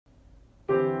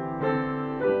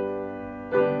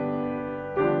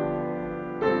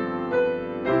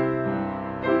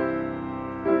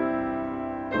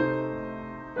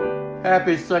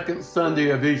Happy second Sunday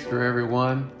of Easter,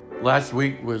 everyone. Last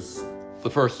week was the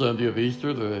first Sunday of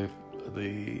Easter, the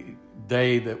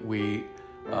day that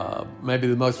maybe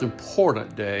the most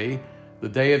important day, the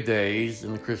Day of Days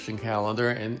in the Christian calendar.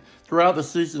 And throughout the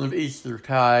season of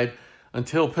Eastertide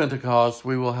until Pentecost,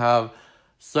 we will have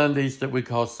Sundays that we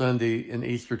call Sunday in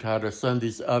Eastertide, or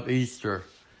Sundays of Easter.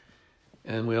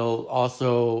 And we'll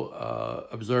also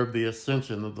observe the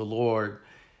ascension of the Lord.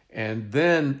 And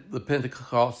then the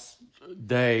Pentecost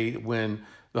day when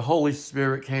the Holy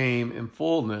Spirit came in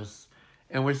fullness,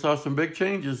 and we saw some big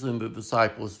changes in the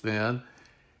disciples then.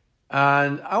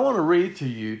 And I want to read to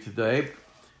you today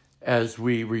as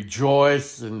we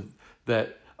rejoice and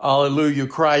that, Alleluia,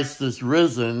 Christ is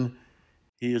risen.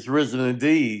 He is risen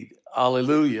indeed.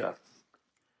 Alleluia.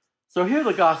 So hear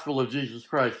the gospel of Jesus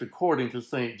Christ according to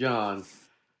St. John,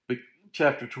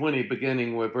 chapter 20,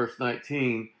 beginning with verse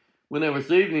 19. When it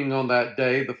was evening on that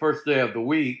day, the first day of the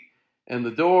week, and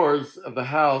the doors of the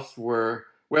house where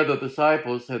the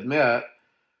disciples had met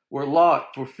were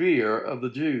locked for fear of the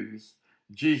Jews,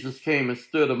 Jesus came and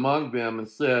stood among them and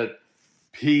said,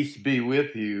 "Peace be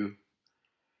with you."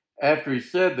 After he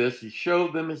said this, he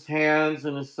showed them his hands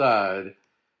and his side.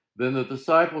 Then the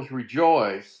disciples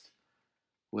rejoiced.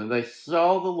 When they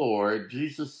saw the Lord,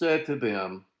 Jesus said to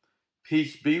them,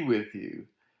 "Peace be with you.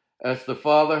 As the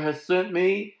Father has sent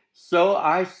me, so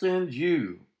I send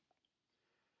you."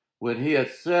 When he had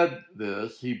said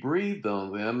this, he breathed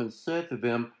on them and said to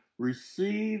them,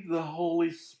 "Receive the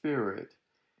Holy Spirit.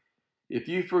 If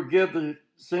you forgive the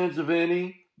sins of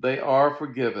any, they are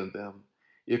forgiven them.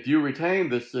 If you retain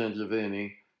the sins of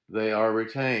any, they are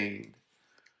retained."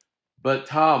 But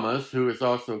Thomas, who is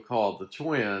also called the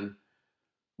twin,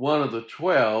 one of the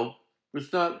 12,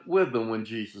 was not with them when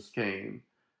Jesus came.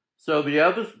 So the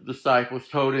other disciples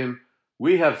told him,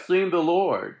 "We have seen the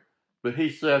Lord." But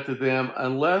he said to them,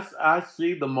 "Unless I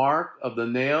see the mark of the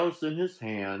nails in his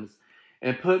hands,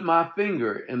 and put my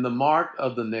finger in the mark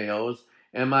of the nails,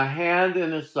 and my hand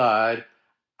in his side,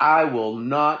 I will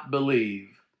not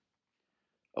believe."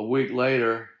 A week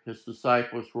later, his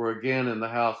disciples were again in the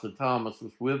house, and Thomas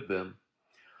was with them.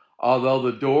 Although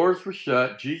the doors were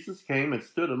shut, Jesus came and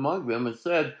stood among them and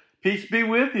said, "Peace be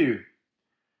with you."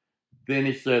 Then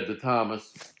he said to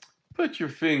Thomas, "Put your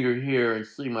finger here and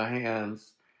see my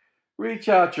hands. Reach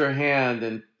out your hand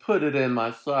and put it in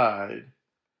my side.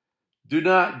 Do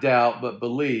not doubt, but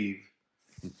believe."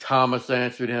 And Thomas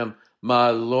answered him,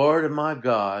 "My Lord and my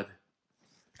God."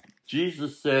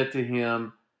 Jesus said to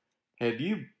him, "Have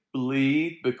you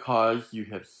believed because you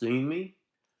have seen me?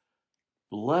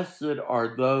 Blessed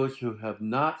are those who have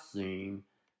not seen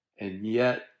and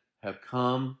yet have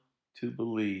come to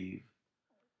believe."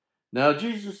 Now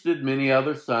Jesus did many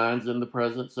other signs in the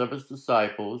presence of his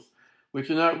disciples, which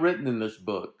are not written in this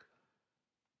book.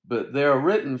 But they are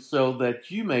written so that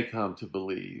you may come to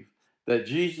believe that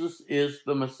Jesus is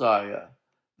the Messiah,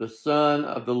 the Son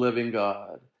of the living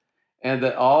God, and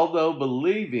that although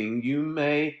believing, you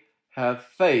may have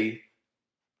faith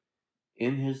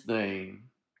in his name.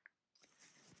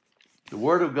 The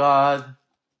word of God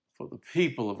for the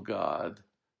people of God.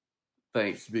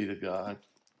 Thanks be to God.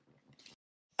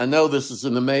 I know this is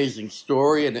an amazing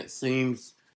story, and it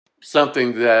seems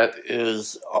something that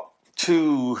is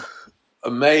too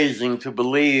amazing to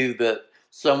believe that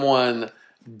someone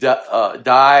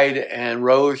died and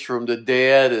rose from the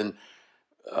dead and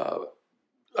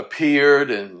appeared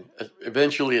and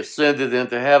eventually ascended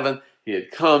into heaven. He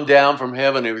had come down from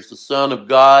heaven. He was the Son of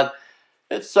God.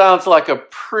 It sounds like a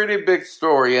pretty big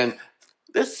story, and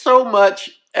there's so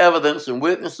much evidence and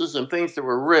witnesses and things that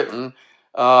were written,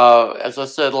 as I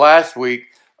said last week,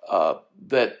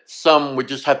 that some would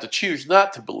just have to choose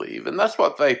not to believe. And that's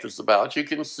what faith is about. You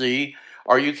can see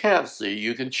or you can't see.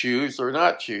 You can choose or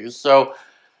not choose. So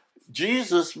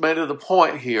Jesus made it a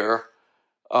point here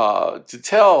to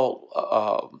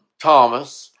tell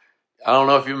Thomas. I don't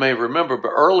know if you may remember, but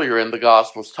earlier in the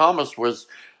Gospels, Thomas was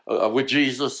with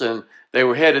Jesus, and they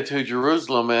were headed to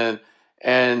Jerusalem,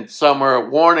 and some were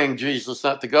warning Jesus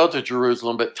not to go to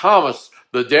Jerusalem. But Thomas,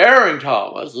 the daring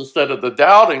Thomas, instead of the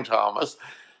doubting Thomas,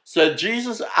 said,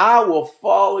 "Jesus, I will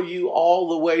follow you all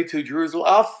the way to Jerusalem.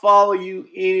 I'll follow you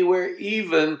anywhere,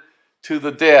 even to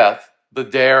the death." The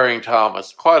daring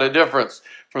Thomas. Quite a difference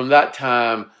from that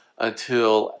time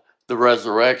until the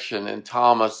resurrection. And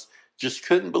Thomas just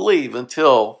couldn't believe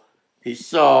until he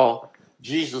saw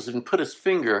Jesus and put his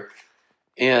finger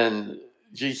in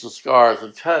Jesus' scars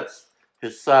and touched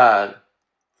his side.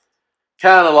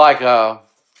 Kind of like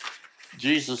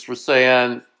Jesus was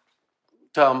saying,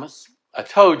 "Thomas, I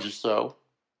told you so."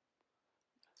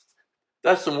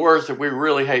 That's some words that we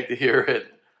really hate to hear.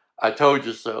 It, "I told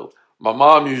you so." My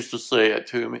mom used to say it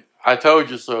to me. I told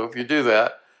you so. If you do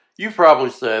that, you've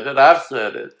probably said it. I've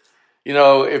said it. You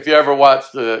know, if you ever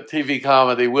watch the TV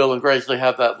comedy Will and Grace, they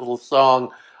have that little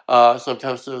song.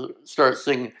 Sometimes they start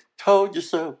singing, "Told you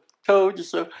so, told you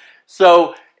so."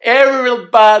 So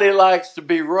everybody likes to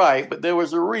be right, but there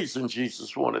was a reason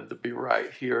Jesus wanted to be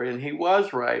right here, and he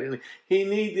was right. And he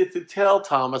needed to tell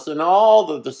Thomas and all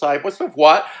the disciples of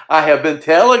what I have been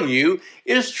telling you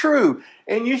is true.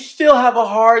 And you still have a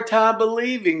hard time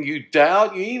believing. You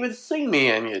doubt. You even see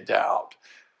me and you doubt.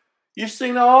 You've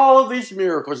seen all of these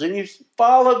miracles, and you've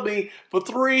followed me for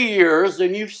 3 years,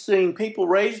 and you've seen people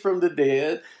raised from the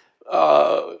dead,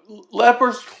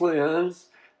 lepers cleansed,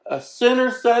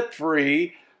 sinners set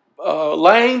free,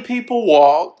 lame people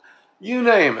walk, you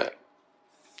name it.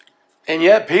 And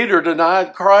yet Peter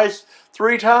denied Christ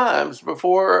 3 times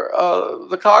before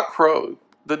the cock crowed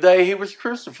the day he was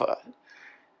crucified,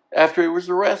 after he was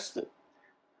arrested.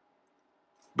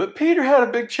 But Peter had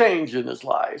a big change in his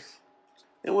life.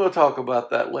 And we'll talk about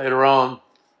that later on.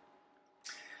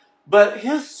 But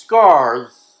his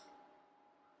scars,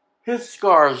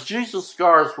 Jesus'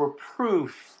 scars were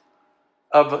proof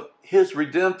of his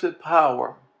redemptive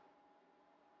power.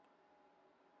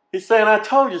 He's saying, I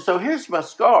told you so. Here's my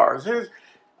scars.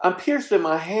 I'm pierced in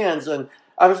my hands, and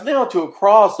I was nailed to a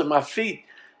cross in my feet,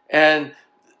 and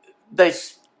they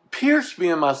pierced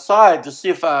me in my side to see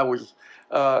if I was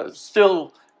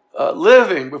still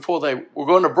living before they were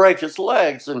going to break his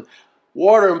legs. And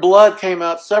water and blood came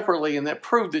out separately, and that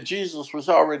proved that Jesus was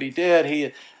already dead.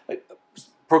 He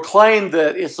proclaimed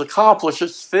that it's accomplished,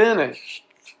 it's finished.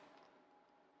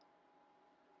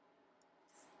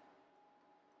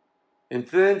 And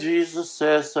then Jesus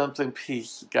says something,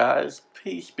 peace, guys,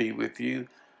 peace be with you.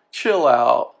 Chill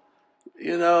out.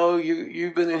 You know,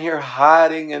 you've been in here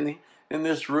hiding in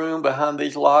this room behind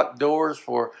these locked doors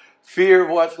for fear of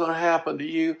what's going to happen to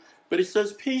you. But he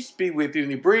says, peace be with you.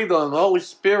 And he breathed on the Holy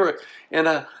Spirit, and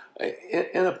a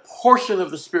portion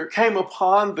of the Spirit came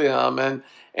upon them, and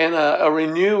a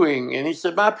renewing. And he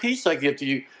said, my peace I give to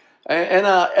you. And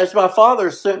as my Father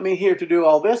sent me here to do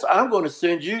all this, I'm going to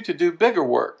send you to do bigger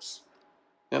works.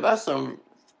 Now that's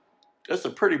a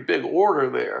pretty big order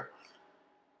there.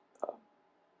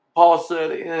 Paul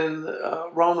said in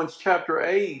Romans chapter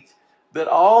 8 that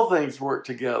all things work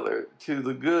together to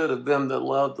the good of them that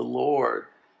love the Lord.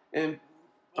 And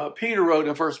Peter wrote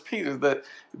in 1 Peter that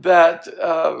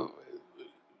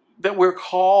we're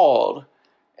called,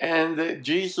 and that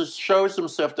Jesus shows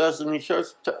himself to us, and he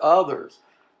shows to others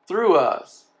through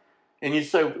us. And you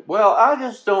say, well, I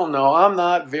just don't know. I'm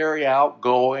not very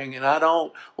outgoing, and I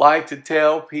don't like to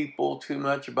tell people too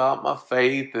much about my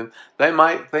faith, and they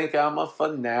might think I'm a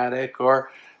fanatic,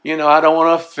 or, I don't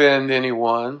want to offend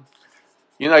anyone.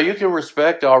 You can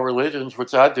respect all religions,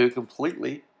 which I do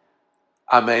completely.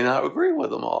 I may not agree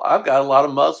with them all. I've got a lot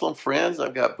of Muslim friends.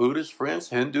 I've got Buddhist friends,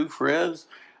 Hindu friends.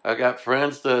 I've got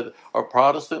friends that are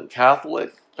Protestant,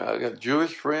 Catholic. I've got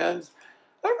Jewish friends.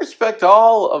 I respect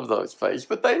all of those faiths,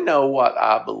 but they know what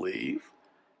I believe,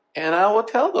 and I will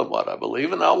tell them what I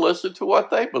believe, and I'll listen to what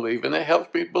they believe, and it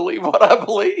helps me believe what I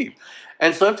believe.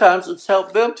 And sometimes it's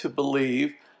helped them to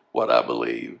believe what I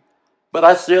believe. But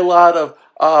I see a lot of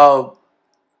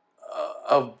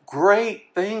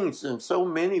great things in so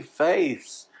many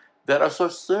faiths that are so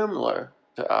similar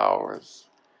to ours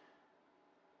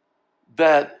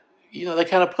that, they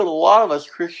kind of put a lot of us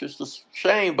Christians to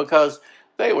shame, because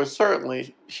they would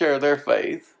certainly share their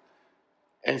faith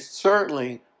and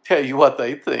certainly tell you what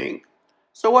they think.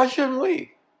 So why shouldn't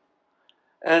we?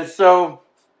 And so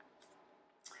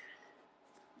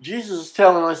Jesus is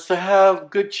telling us to have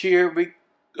good cheer,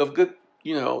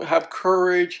 have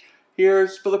courage.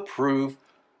 Here's for the proof.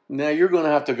 Now you're going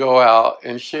to have to go out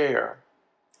and share.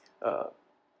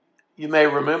 You may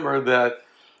remember that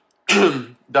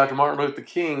Dr. Martin Luther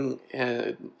King,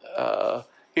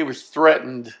 he was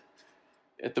threatened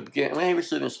at the beginning. He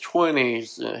was in his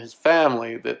 20s, his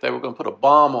family, that they were going to put a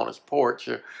bomb on his porch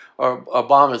or a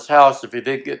bomb his house if he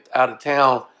did get out of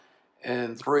town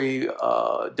in 3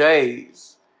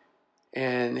 days.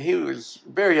 And he was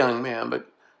a very young man,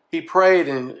 but he prayed,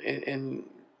 and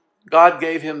God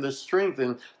gave him the strength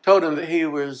and told him that he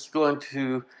was going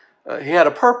to, he had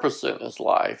a purpose in his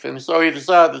life. And so he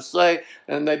decided to say,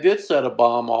 and they did set a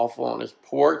bomb off on his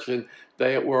porch, and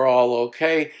they were all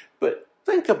okay. But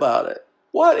think about it.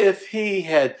 What if he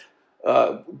had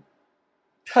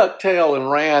tucked tail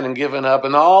and ran and given up,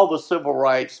 and all the civil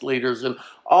rights leaders and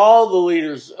all the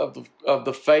leaders of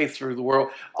the faith through the world,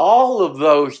 all of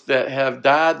those that have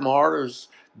died martyrs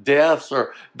deaths,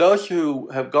 or those who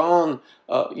have gone,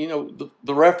 the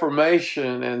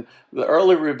Reformation and the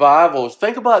early revivals.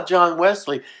 Think about John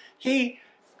Wesley. He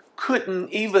couldn't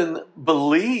even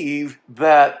believe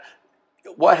that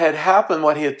what had happened,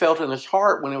 what he had felt in his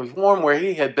heart when he was warm, where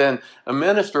he had been a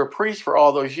minister, a priest for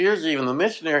all those years, even a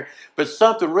missionary, but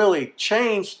something really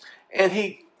changed, and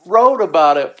he wrote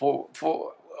about it for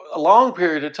a long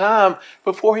period of time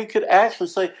before he could actually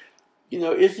say,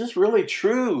 is this really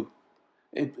true?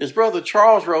 And his brother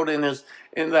Charles wrote in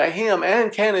that hymn,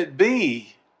 and can it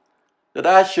be that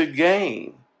I should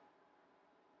gain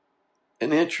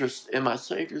an interest in my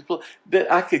Savior's blood,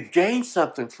 that I could gain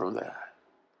something from that?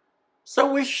 So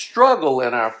we struggle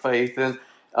in our faith and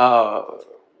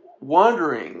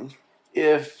wondering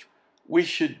if we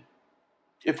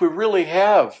really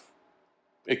have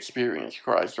experienced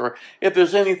Christ, or if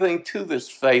there's anything to this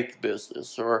faith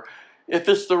business, or if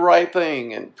it's the right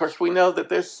thing. And of course, we know that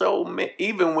there's so many,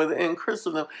 even within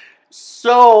Christendom,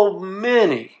 so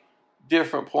many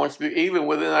different points of view, even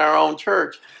within our own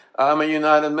church. I'm a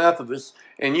United Methodist,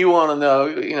 and you want to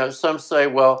know, some say,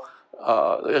 well,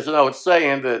 there's an old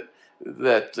saying that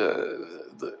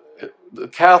the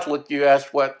Catholic, you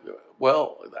ask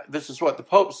this is what the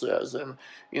Pope says, and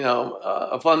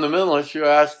a fundamentalist, you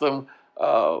ask them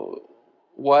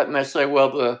what, and they say, well,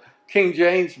 the King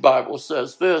James Bible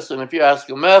says this, and if you ask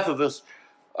a Methodist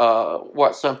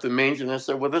what something means, and they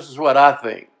say, well, this is what I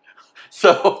think.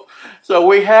 So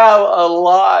we have a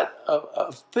lot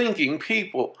of thinking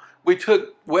people. We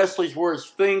took Wesley's words,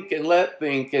 think and let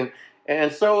think,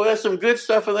 and so there's some good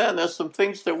stuff in that, and there's some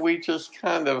things that we just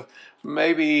kind of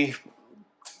maybe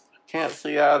can't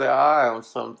see eye to eye on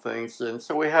some things. And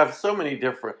so we have so many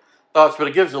different thoughts, but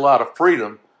it gives a lot of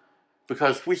freedom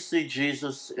because we see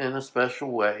Jesus in a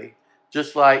special way,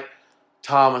 just like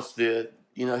Thomas did.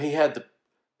 He had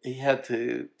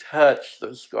to touch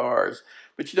those scars.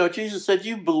 But Jesus said,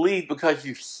 you believe because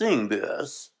you've seen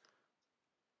this.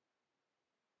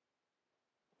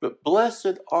 But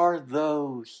blessed are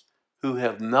those who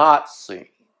have not seen,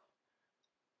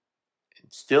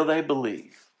 and still they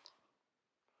believe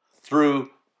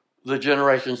through the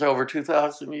generations, over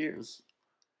 2,000 years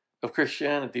of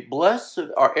Christianity. Blessed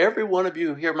are every one of you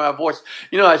who hear my voice.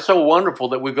 It's so wonderful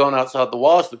that we've gone outside the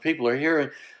walls, that people are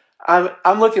hearing.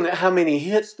 I'm looking at how many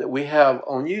hits that we have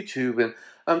on YouTube, and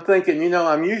I'm thinking,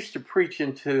 I'm used to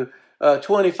preaching to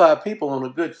 25 people on a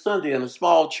good Sunday in a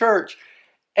small church,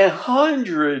 and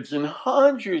hundreds and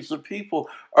hundreds of people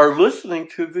are listening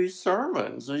to these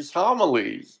sermons, these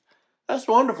homilies. That's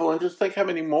wonderful. And just think how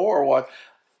many more watch.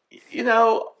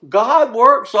 God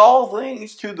works all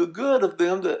things to the good of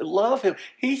them that love him.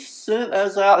 He sent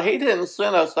us out. He didn't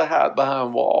send us to hide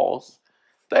behind walls.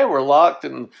 They were locked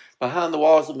and behind the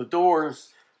walls and the doors.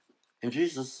 And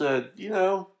Jesus said,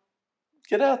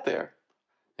 get out there.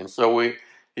 And so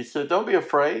he said, don't be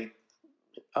afraid.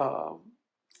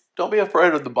 Don't be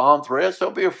afraid of the bomb threats.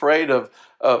 Don't be afraid of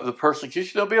the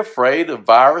persecution. Don't be afraid of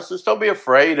viruses. Don't be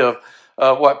afraid of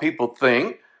what people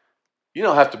think. You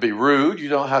don't have to be rude. You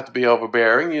don't have to be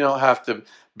overbearing. You don't have to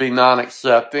be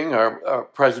non-accepting or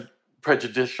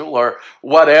prejudicial or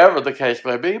whatever the case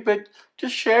may be, but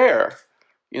just share.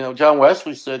 John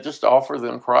Wesley said, just offer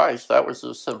them Christ. That was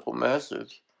a simple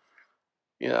message.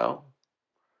 The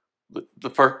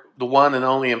one and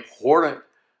only important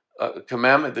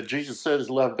commandment that Jesus said is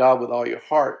love God with all your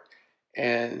heart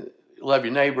and love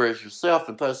your neighbor as yourself,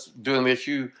 and thus doing this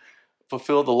you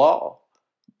fulfill the law.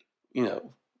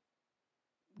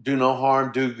 Do no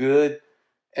harm, do good,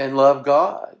 and love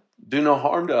God. Do no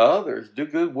harm to others, do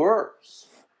good works,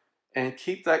 and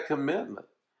keep that commitment.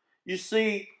 You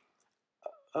see,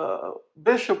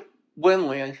 Bishop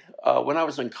Winley, when I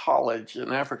was in college,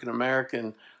 an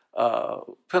African-American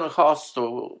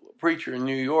Pentecostal preacher in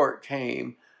New York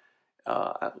came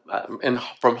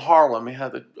from Harlem. He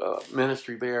had a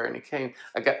ministry there, and he came.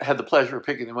 I had the pleasure of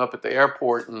picking him up at the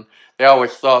airport, and they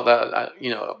always thought that,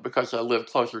 because I lived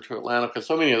closer to Atlanta, because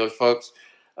so many of those folks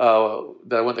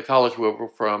that I went to college with were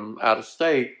from out of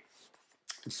state,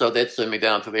 so they'd send me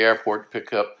down to the airport to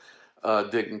pick up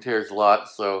dignitaries a lot.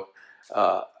 So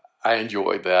I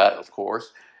enjoyed that, of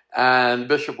course. And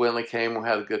Bishop Winley came. We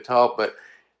had a good talk, but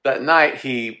that night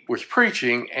he was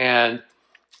preaching, and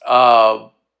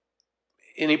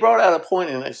he brought out a point,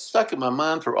 and it stuck in my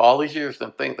mind for all these years, and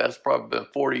I think that's probably been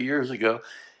 40 years ago.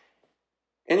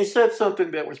 And he said something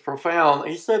that was profound.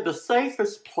 He said, the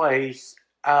safest place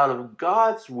out of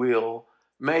God's will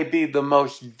may be the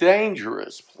most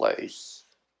dangerous place.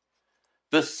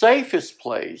 The safest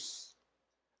place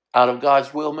out of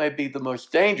God's will may be the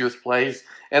most dangerous place.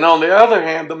 And on the other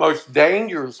hand, the most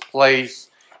dangerous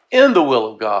place in the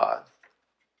will of God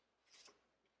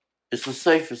It's the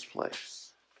safest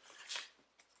place.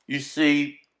 You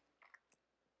see,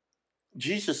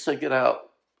 Jesus said, get out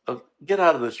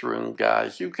of this room,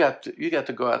 guys. You got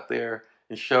to go out there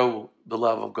and show the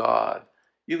love of God.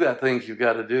 You got things you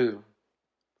got to do.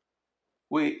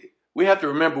 We have to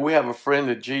remember we have a friend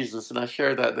of Jesus, and I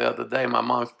shared that the other day.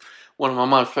 One of my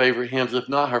mom's favorite hymns, if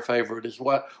not her favorite, is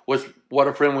what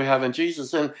a friend we have in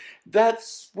Jesus. And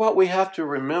that's what we have to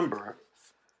remember,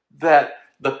 that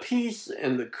the peace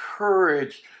and the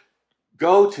courage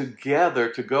go together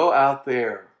to go out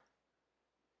there.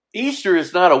 Easter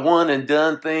is not a one and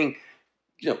done thing.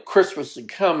 Christmas and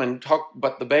come and talk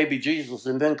about the baby Jesus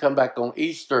and then come back on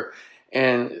Easter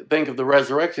and think of the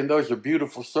resurrection. Those are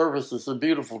beautiful services and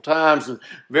beautiful times and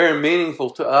very meaningful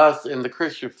to us in the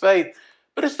Christian faith,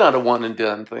 but it's not a one and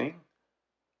done thing.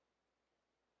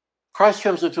 Christ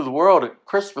comes into the world at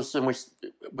Christmas, and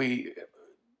we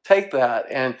take that,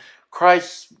 and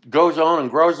Christ goes on and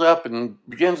grows up and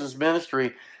begins his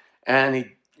ministry, and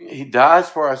he dies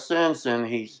for our sins, and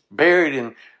he's buried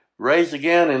and raised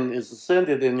again and is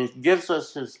ascended, and he gives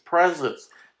us his presence,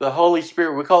 the Holy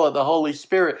Spirit. We call it the Holy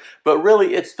Spirit, but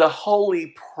really it's the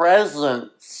holy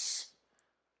presence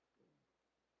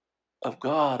of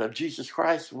God, of Jesus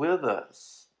Christ with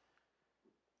us.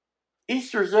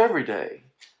 Easter's every day.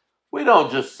 We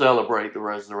don't just celebrate the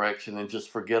resurrection and just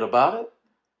forget about it.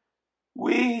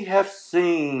 We have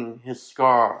seen his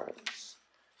scars,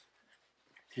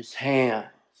 his hands,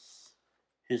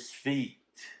 his feet.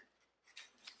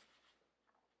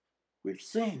 We've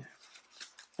seen it.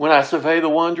 When I survey the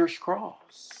wondrous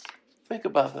cross, think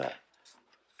about that.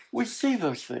 We see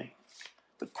those things.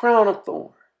 The crown of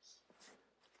thorns.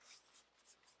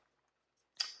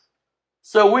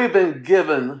 So we've been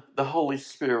given the Holy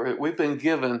Spirit. We've been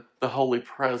given the Holy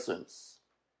Presence.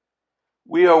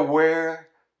 We are where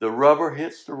the rubber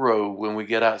hits the road when we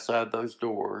get outside those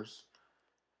doors.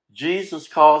 Jesus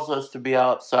calls us to be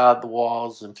outside the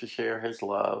walls and to share his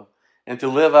love and to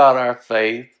live out our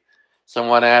faith.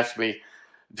 Someone asked me,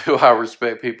 do I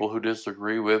respect people who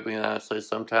disagree with me? And I say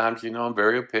sometimes, I'm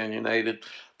very opinionated,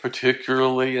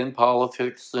 particularly in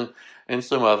politics and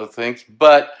some other things.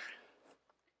 But,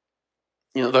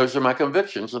 those are my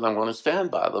convictions and I'm going to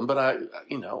stand by them. But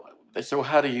they say, well,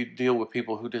 how do you deal with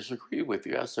people who disagree with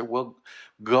you? I said, well,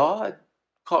 God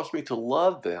calls me to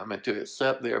love them and to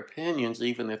accept their opinions,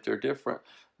 even if they're different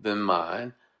than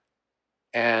mine.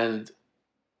 And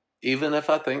even if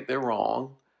I think they're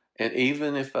wrong, and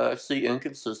even if I see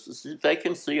inconsistencies, they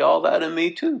can see all that in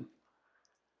me too.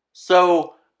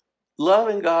 So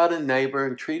loving God and neighbor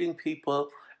and treating people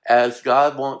as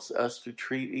God wants us to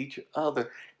treat each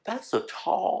other, that's a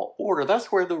tall order.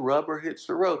 That's where the rubber hits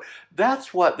the road.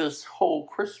 That's what this whole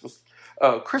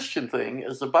Christian thing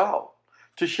is about.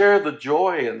 To share the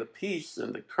joy and the peace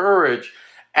and the courage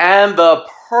and the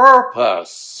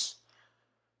purpose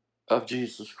of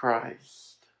Jesus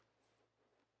Christ.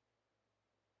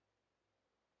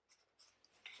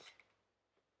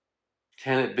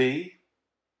 Can it be?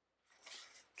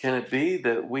 Can it be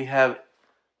that we have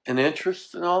an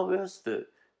interest in all this?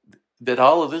 That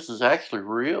all of this is actually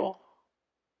real?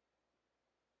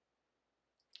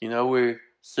 We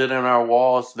sit in our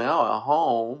walls now at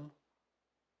home,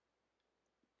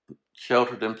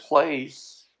 sheltered in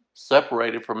place,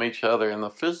 separated from each other in the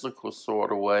physical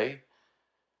sort of way.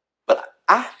 But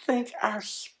I think our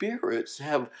spirits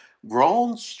have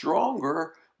grown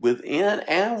stronger within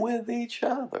and with each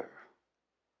other.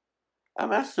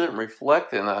 I sit and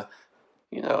reflect, and I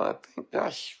think,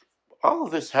 gosh, all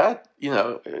of this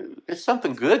it's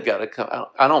something good got to come.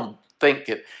 I don't think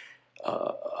it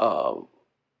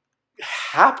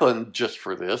happened just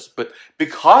for this, but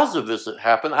because of this, it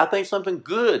happened. I think something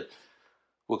good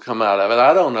will come out of it.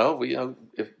 I don't know.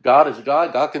 If God is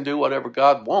God, God can do whatever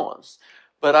God wants.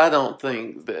 But I don't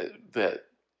think that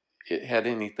it had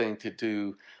anything to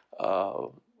do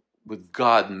with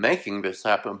God making this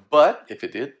happen. But if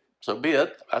it did, so be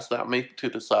it. That's not me to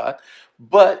decide.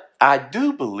 But I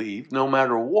do believe, no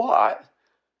matter what,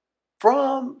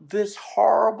 from this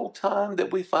horrible time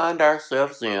that we find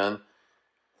ourselves in,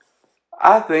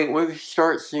 I think we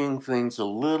start seeing things a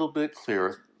little bit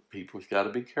clearer. People's got to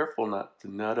be careful not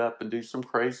to nut up and do some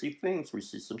crazy things. We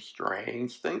see some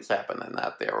strange things happening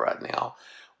out there right now.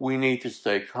 We need to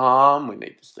stay calm. We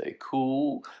need to stay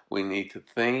cool. We need to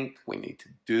think. We need to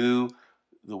do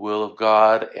the will of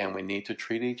God. And we need to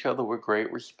treat each other with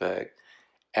great respect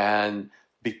and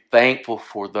be thankful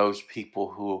for those people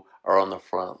who are on the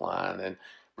front line and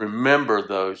remember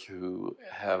those who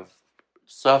have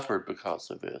suffered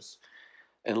because of this.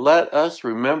 And let us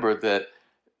remember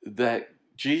that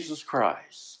Jesus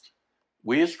Christ,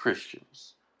 we as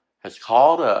Christians, has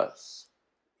called us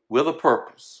with a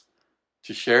purpose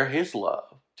to share his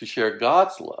love, to share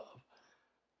God's love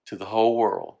to the whole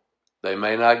world. They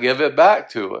may not give it back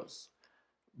to us,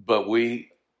 but we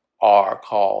are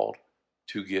called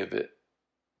to give it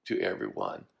to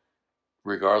everyone,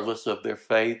 regardless of their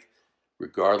faith,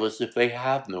 regardless if they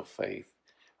have no faith,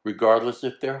 regardless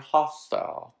if they're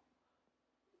hostile,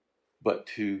 but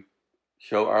to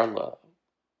show our love.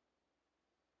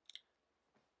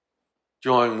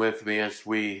 Join with me as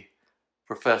we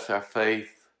profess our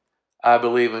faith. I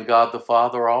believe in God the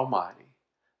Father Almighty,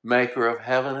 maker of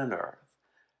heaven and earth,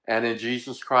 and in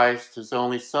Jesus Christ, his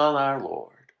only Son, our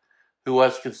Lord, who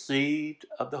was conceived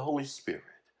of the Holy Spirit,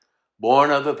 born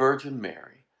of the Virgin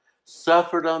Mary,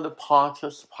 suffered under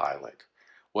Pontius Pilate,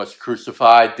 was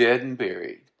crucified, dead, and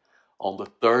buried. On the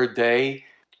third day,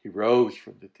 he rose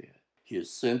from the dead. He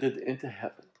ascended into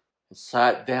heaven and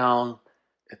sat down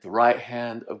at the right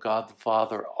hand of God the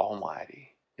Father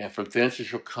Almighty. And from thence he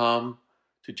shall come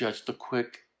to judge the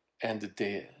quick and the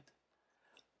dead.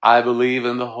 I believe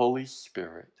in the Holy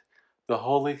Spirit, the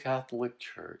Holy Catholic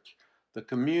Church, the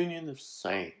communion of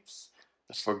saints,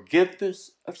 the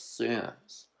forgiveness of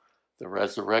sins, the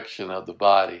resurrection of the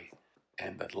body,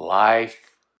 and the life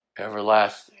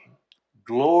everlasting.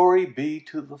 Glory be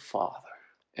to the Father,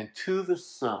 and to the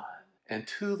Son, and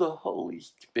to the Holy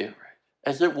Spirit,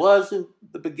 as it was in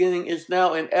the beginning, is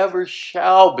now, and ever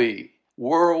shall be,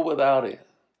 world without end.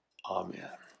 Amen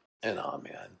and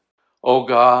amen. O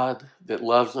God, that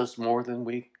loves us more than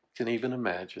we can even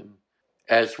imagine,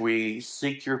 as we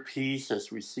seek your peace,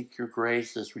 as we seek your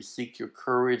grace, as we seek your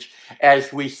courage,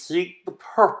 as we seek the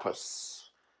purpose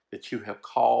that you have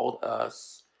called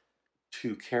us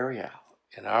to carry out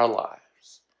in our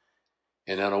lives,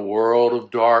 and in a world of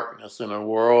darkness, in a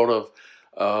world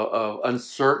of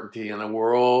uncertainty, in a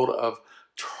world of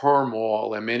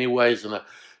turmoil in many ways, and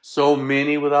so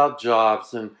many without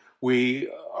jobs, and we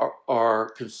are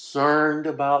concerned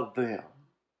about them,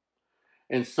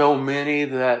 and so many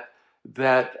that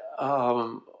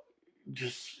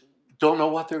just don't know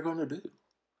what they're going to do,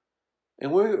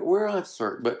 and we're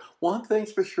uncertain. But one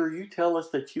thing's for sure: you tell us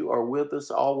that you are with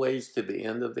us always to the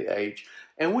end of the age,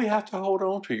 and we have to hold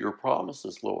on to your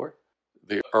promises, Lord.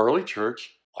 The early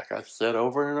church, like I've said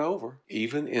over and over,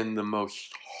 even in the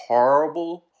most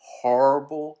horrible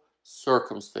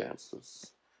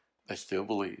circumstances, they still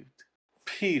believed.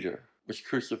 Peter was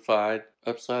crucified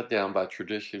upside down by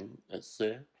tradition, as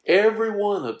said. Every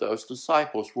one of those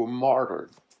disciples were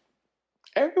martyred.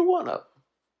 Every one of them.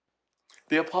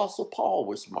 The Apostle Paul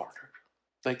was martyred.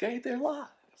 They gave their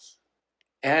lives.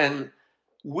 And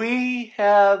we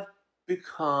have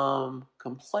become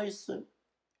complacent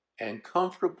and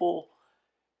comfortable,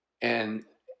 and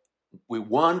we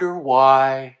wonder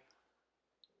why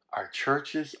our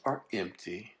churches are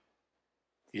empty.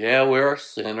 Yeah, we're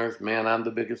sinners. Man, I'm the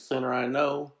biggest sinner I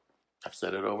know. I've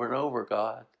said it over and over,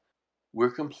 God.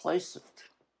 We're complacent.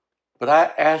 But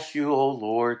I ask you, O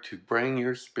Lord, to bring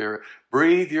your Spirit,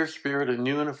 breathe your Spirit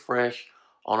anew and afresh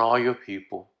on all your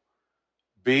people.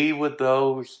 Be with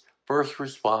those first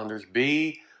responders.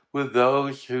 Be with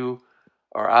those who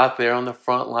are out there on the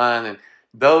front line, and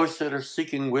those that are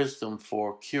seeking wisdom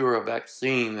for cure, a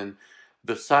vaccine, and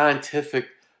the scientific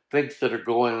things that are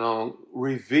going on.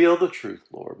 Reveal the truth,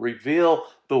 Lord. Reveal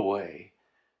the way.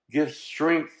 Give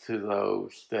strength to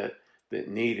those that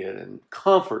need it, and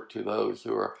comfort to those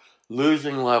who are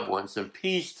losing loved ones, and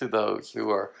peace to those who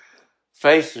are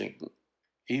facing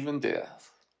even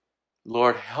death.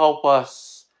 Lord, help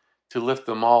us to lift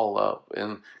them all up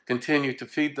and continue to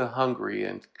feed the hungry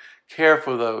and care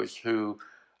for those who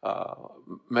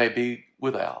may be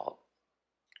without.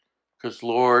 Because,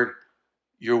 Lord,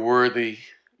 you're worthy.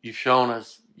 You've shown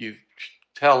us, you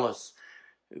tell us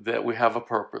that we have a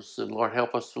purpose. And, Lord,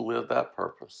 help us to live that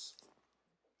purpose.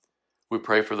 We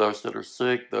pray for those that are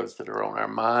sick, those that are on our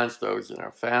minds, those in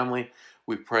our family.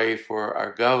 We pray for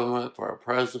our government, for our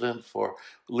president, for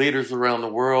leaders around the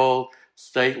world,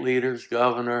 state leaders,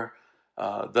 governor,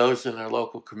 those in our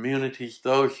local communities,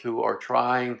 those who are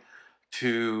trying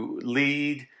to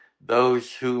lead,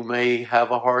 those who may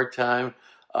have a hard time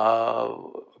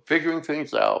figuring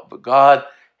things out. But God,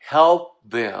 help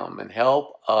them and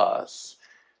help us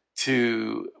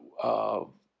to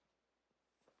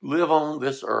live on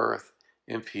this earth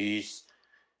in peace,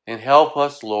 and help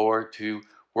us, Lord, to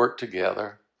work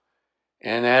together.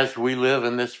 And as we live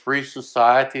in this free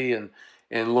society, and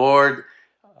Lord,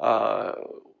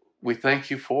 we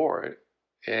thank you for it,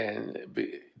 and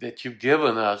that you've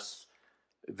given us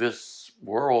this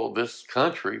world, this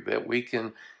country, that we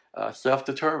can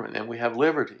self-determine, and we have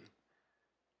liberty.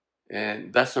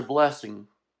 And that's a blessing.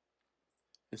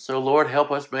 And so, Lord,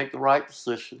 help us make the right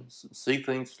decisions and see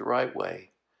things the right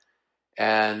way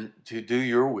and to do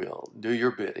your will, do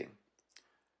your bidding.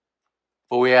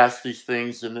 For we ask these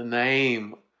things in the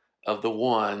name of the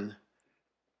one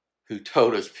who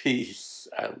told us, peace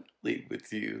I leave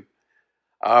with you.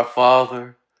 Our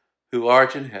Father, who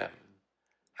art in heaven,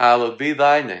 hallowed be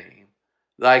thy name.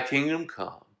 Thy kingdom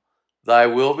come, thy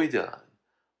will be done,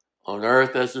 on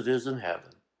earth as it is in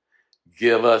heaven.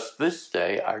 Give us this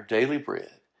day our daily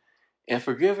bread, and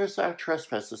forgive us our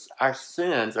trespasses, our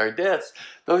sins, our debts,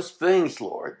 those things,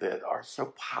 Lord, that are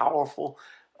so powerful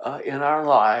in our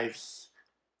lives,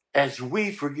 as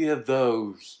we forgive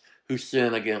those who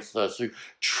sin against us, who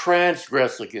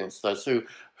transgress against us,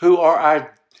 who are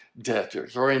our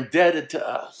debtors or indebted to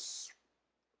us.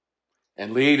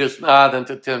 And lead us not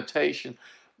into temptation,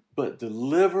 but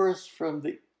deliver us from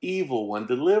the evil one.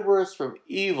 Deliver us from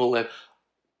evil in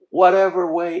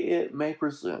whatever way it may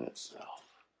present itself.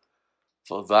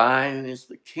 For thine is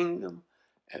the kingdom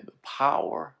and the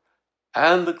power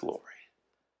and the glory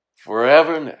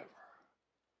forever and ever.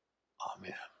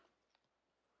 Amen.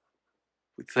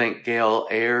 We thank Gail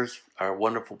Ayers, our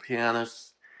wonderful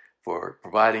pianist, for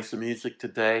providing some music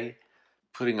today,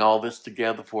 putting all this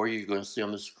together for you. You're going to see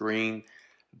on the screen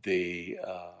the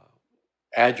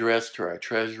address to our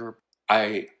treasurer.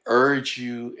 I urge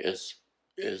you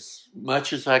as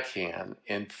much as I can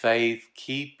in faith,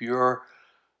 keep your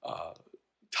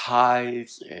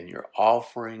tithes and your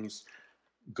offerings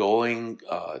going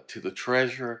to the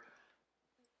treasurer.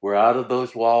 We're out of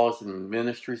those walls and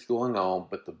ministries going on,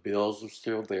 but the bills are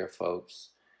still there, folks.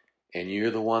 And you're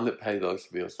the one that pay those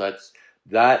bills.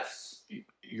 That's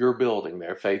your building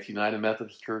there, Faith United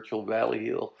Methodist Church on Valley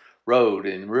Hill Road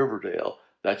in Riverdale.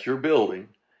 That's your building,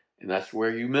 and that's where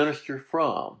you minister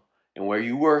from and where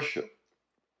you worship.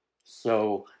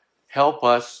 So help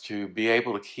us to be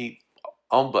able to keep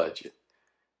on budget.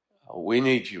 We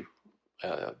need you.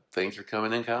 Things are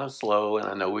coming in kind of slow, and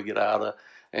I know we get out of,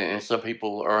 and some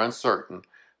people are uncertain,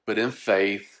 but in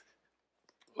faith,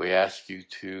 we ask you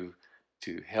to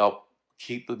help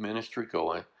keep the ministry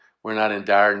going. We're not in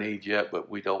dire need yet, but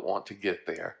we don't want to get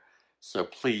there. So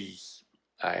please,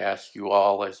 I ask you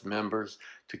all as members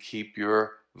to keep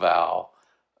your vow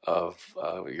of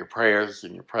your prayers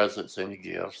and your presence and your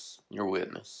gifts, your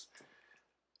witness.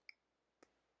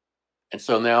 And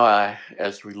so now,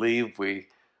 as we leave, we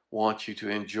want you to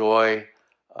enjoy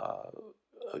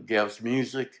Gav's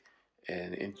music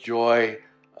and enjoy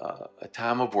a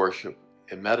time of worship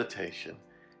and meditation.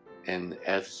 And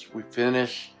as we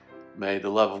finish, may the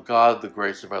love of God, the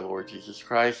grace of our Lord Jesus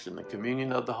Christ, and the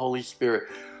communion of the Holy Spirit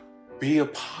be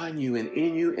upon you and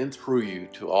in you and through you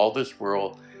to all this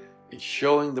world, and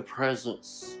showing the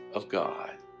presence of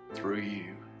God through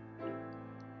you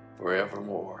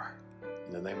forevermore.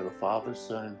 In the name of the Father,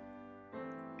 Son,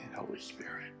 and Holy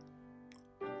Spirit.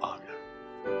 Amen.